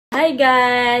Hi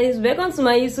guys, welcome to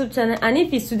my YouTube channel, and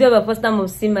if it's today your first time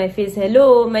of seeing my face,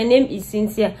 hello, my name is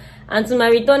Cynthia, and to my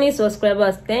returning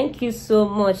subscribers, thank you so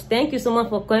much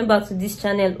for coming back to this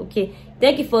channel. Okay,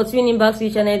 thank you for tuning back to the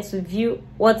channel to view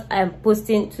what I'm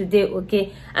posting today.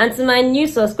 Okay, and to my new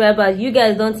subscribers, you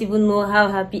guys don't even know how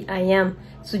happy I am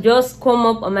to just come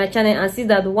up on my channel and see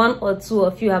that one or two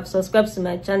of you have subscribed to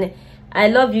my channel. I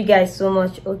love you guys so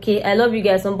much. Okay, I love you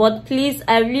guys, but please,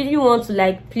 I really want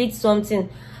to plead something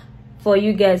for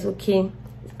you guys. Okay,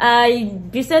 I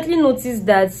recently noticed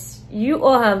that you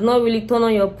all have not really turned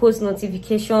on your post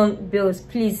notification bells.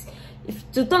 Please,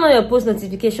 to turn on your post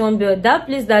notification bell, that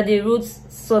place that they wrote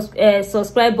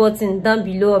subscribe button down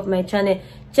below of my channel,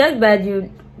 check by the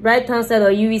right hand side,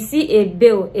 or you will see a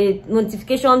bell, a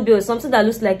notification bell, something that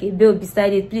looks like a bell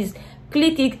beside it. Please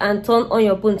click it and turn on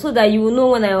your phone so that you will know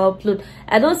when I upload.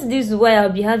 I don't see this is why I'll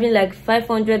be having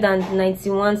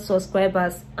 591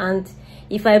 subscribers, and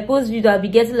if I post video, I'll be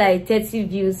getting 30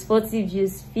 views, 40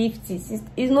 views, 50.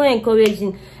 It's not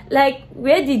encouraging.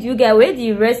 Where did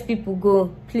the rest people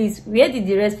go? Please, where did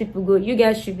the rest people go? You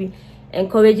guys should be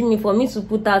encouraging me for me to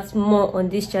put out more on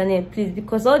this channel, please,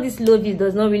 because all this low views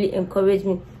does not really encourage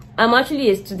me. I'm actually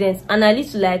a student, and I need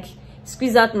to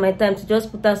squeeze out my time to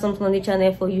just put out something on the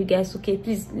channel for you guys. Okay,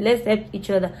 please, let's help each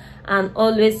other and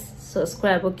always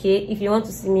subscribe, okay, if you want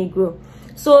to see me grow.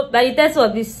 So by the title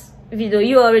of this video,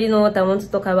 you already know what I want to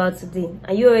talk about today,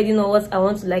 and you already know what I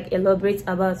want to elaborate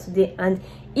about today. And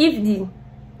if the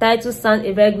title sound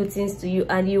a very good things to you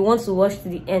and you want to watch to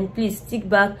the end, please stick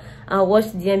back and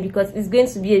watch to the end, because it's going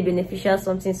to be a beneficial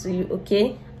something to you.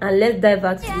 Okay, and let's dive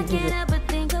back to the video.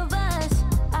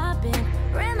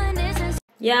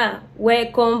 Yeah,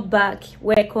 welcome back.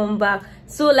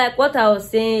 So what I was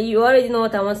saying, you already know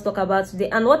what I want to talk about today,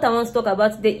 and what I want to talk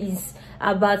about today is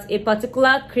about a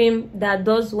particular cream that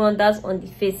does wonders on the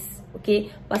face.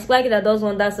 Okay, particularly that does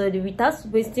wonders on the, without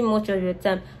wasting much of your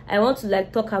time, I want to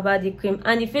talk about the cream.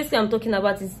 And the face cream I'm talking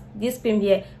about is this cream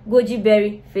here, GOJI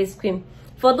Berry Face Cream.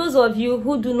 For those of you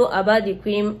who do know about the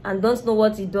cream and don't know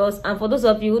what it does, and for those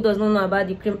of you who does not know about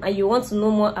the cream and you want to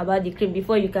know more about the cream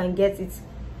before you can get it,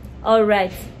 all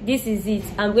right, this is it.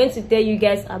 I'm going to tell you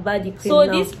guys about the cream. So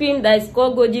now, this cream that is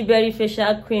called GOJI Berry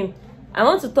Facial Cream, I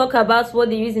want to talk about what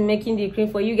they use in making the cream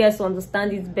for you guys to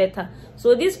understand it better.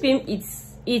 So this cream,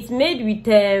 it's made with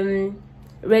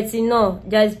retinol.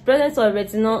 There is presence of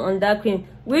retinol on that cream,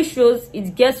 which shows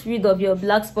it gets rid of your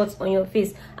black spots on your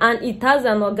face, and it has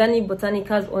an organic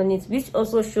botanicals on it, which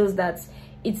also shows that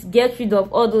it gets rid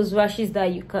of all those rashes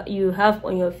that you have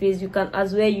on your face. You can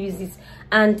as well use it,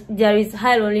 and there is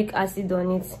hyaluronic acid on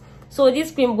it. So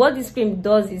this cream, what this cream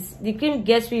does is, the cream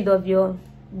gets rid of your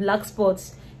black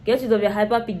spots, gets rid of your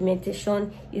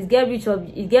hyperpigmentation, it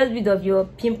gets rid of your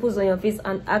pimples on your face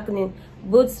and acne,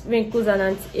 both wrinkles and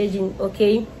anti-aging.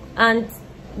 Okay, and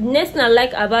next thing I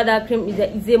like about that cream is that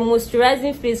it's a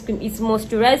moisturizing face cream. It's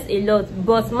moisturized a lot,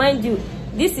 but mind you,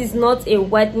 this is not a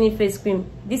whitening face cream.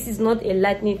 This is not a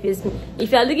lightening face cream.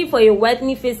 If you are looking for a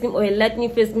whitening face cream or a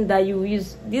lightening face cream that you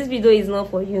use, this video is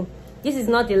not for you. This is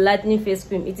not a lightening face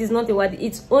cream. It is not a white.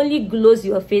 It only glows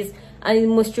your face and it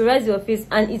moisturizes your face,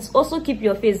 and it also keep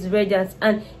your face radiant.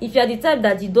 And if you are the type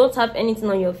that you don't have anything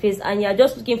on your face and you are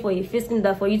just looking for a face cream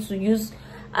that for you to use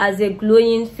as a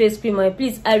glowing face cream,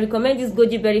 please, I recommend this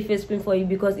GOJI Berry Face Cream for you,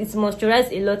 because it's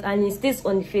moisturized a lot and it stays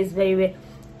on the face very well.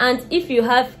 And if you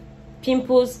have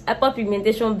pimples,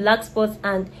 hyperpigmentation, black spots,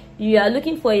 and you are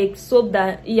looking for a soap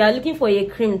that you are looking for a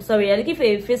cream, sorry, you're looking for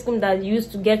a face cream that you use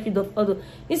to get rid of all those,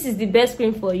 this is the best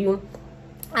cream for you.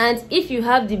 And if you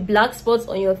have the black spots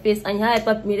on your face and you have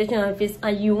hyperpigmentation on your face,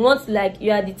 and you want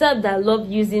you are the type that love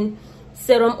using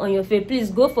serum on your face,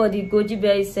 please go for the GOJI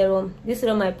Berry serum. This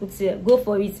serum I put here, go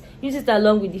for it. Use it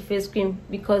along with the face cream,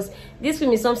 because this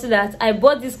cream is something that I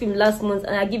bought this cream last month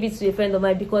and I give it to a friend of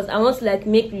mine because I want to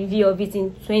make review of it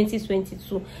in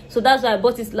 2022. So that's why I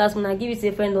bought it last month. I give it to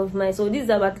a friend of mine. So this is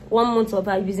about 1 month of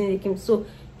her using the cream. So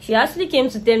she actually came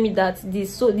to tell me that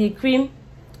the cream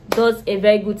does a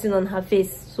very good thing on her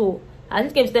face. So I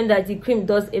just came to tell me that the cream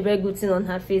does a very good thing on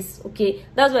her face. Okay,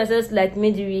 that's why I just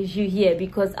made the review here,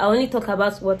 because I only talk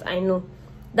about what I know.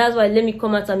 That's why let me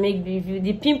come out and make the review.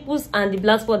 The pimples and the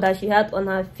black spot that she had on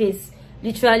her face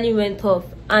literally went off,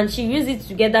 and she used it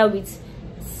together with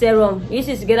serum. Used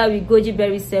it together with GOJI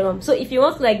Berry serum. So if you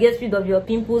want to get rid of your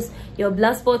pimples, your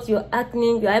black spots, your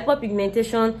acne, your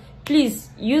hyperpigmentation, please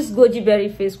use GOJI Berry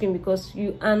Face Cream, because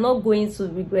you are not going to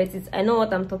regret it. I know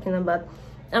what I'm talking about.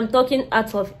 I'm talking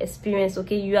out of experience.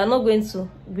 Okay, you are not going to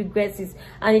regret it.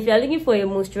 And if you are looking for a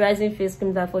moisturizing face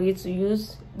cream that for you to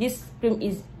use, this cream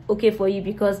is okay for you,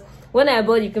 because when I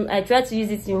bought the cream, I tried to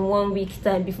use it in 1 week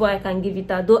time before I can give it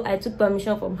her, though I took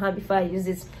permission from her before I used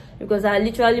it, because I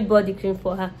literally bought the cream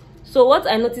for her. So what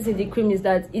I noticed in the cream is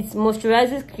that it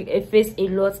moisturizes a face a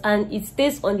lot, and it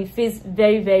stays on the face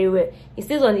very well. It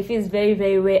stays on the face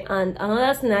very well. And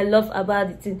another thing I love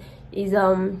about it is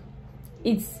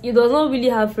it does not really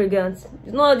have fragrance.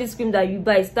 It's not all this cream that you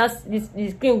buy,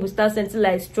 this cream will start scenting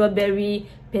like strawberry,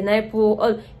 pineapple. All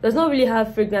it does not really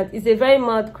have fragrance. It's a very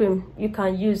mild cream you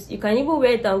can use. You can even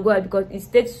wear it and go out because it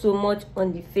stays so much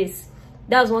on the face.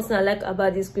 That's one thing I like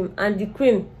about this cream. And the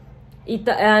cream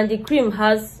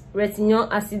has retinol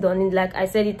acid on it. Like I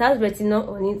said, it has retinol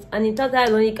on it, and it has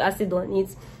hyaluronic acid on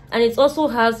it, and it also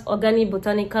has organic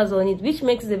botanicals on it, which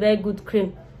makes it a very good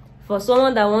cream for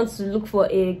someone that wants to look for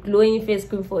a glowing face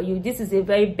cream for you. This is a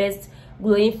very best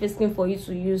glowing face cream for you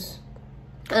to use.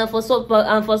 And for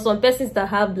some persons that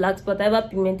have black spot,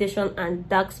 hyperpigmentation, and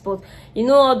dark spots, you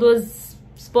know, all those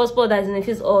spots that's in the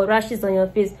face or rashes on your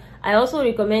face, I also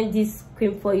recommend this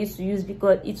cream for you to use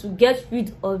because it will get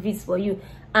rid of it for you.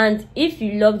 And if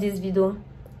you love this video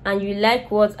and you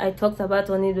like what I talked about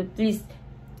on it, please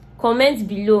comment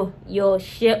below your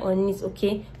share on it.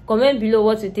 Okay, comment below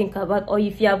what you think about, or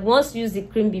if you have once used the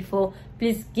cream before,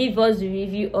 please give us the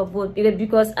review of what,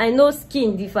 because I know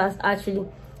skin differs. Actually,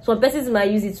 some persons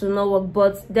might use it to not work,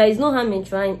 but there is no harm in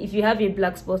trying if you have a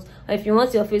black spot or if you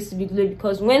want your face to be glowy,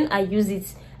 because when I use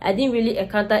it, I didn't really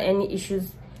encounter any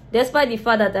issues, despite the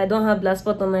fact that I don't have black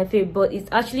spot on my face. But it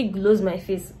actually glows my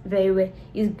face very well.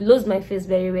 It glows my face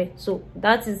very well. So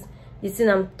that is the thing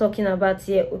I'm talking about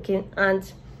here. Okay,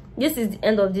 and this is the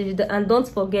end of the video. And don't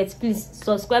forget, please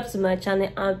subscribe to my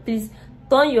channel, and please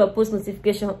turn your post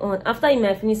notification on. After you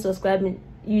might finish subscribing,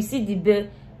 you see the bell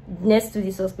next to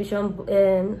the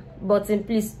subscription button.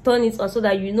 Please turn it on so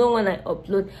that you know when I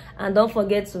upload. And don't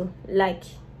forget to like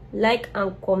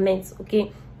and comment.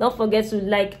 Okay, don't forget to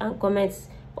like and comment.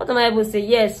 What am I able to say?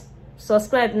 Yes,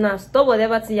 subscribe now. Stop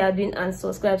whatever thing you are doing and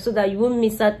subscribe so that you won't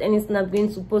miss out anything I'm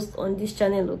going to post on this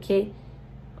channel. Okay,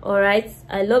 all right,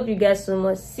 I love you guys so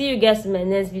much. See you guys in my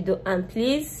next video, and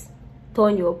please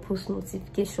turn your post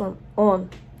notification on.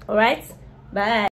 All right, bye.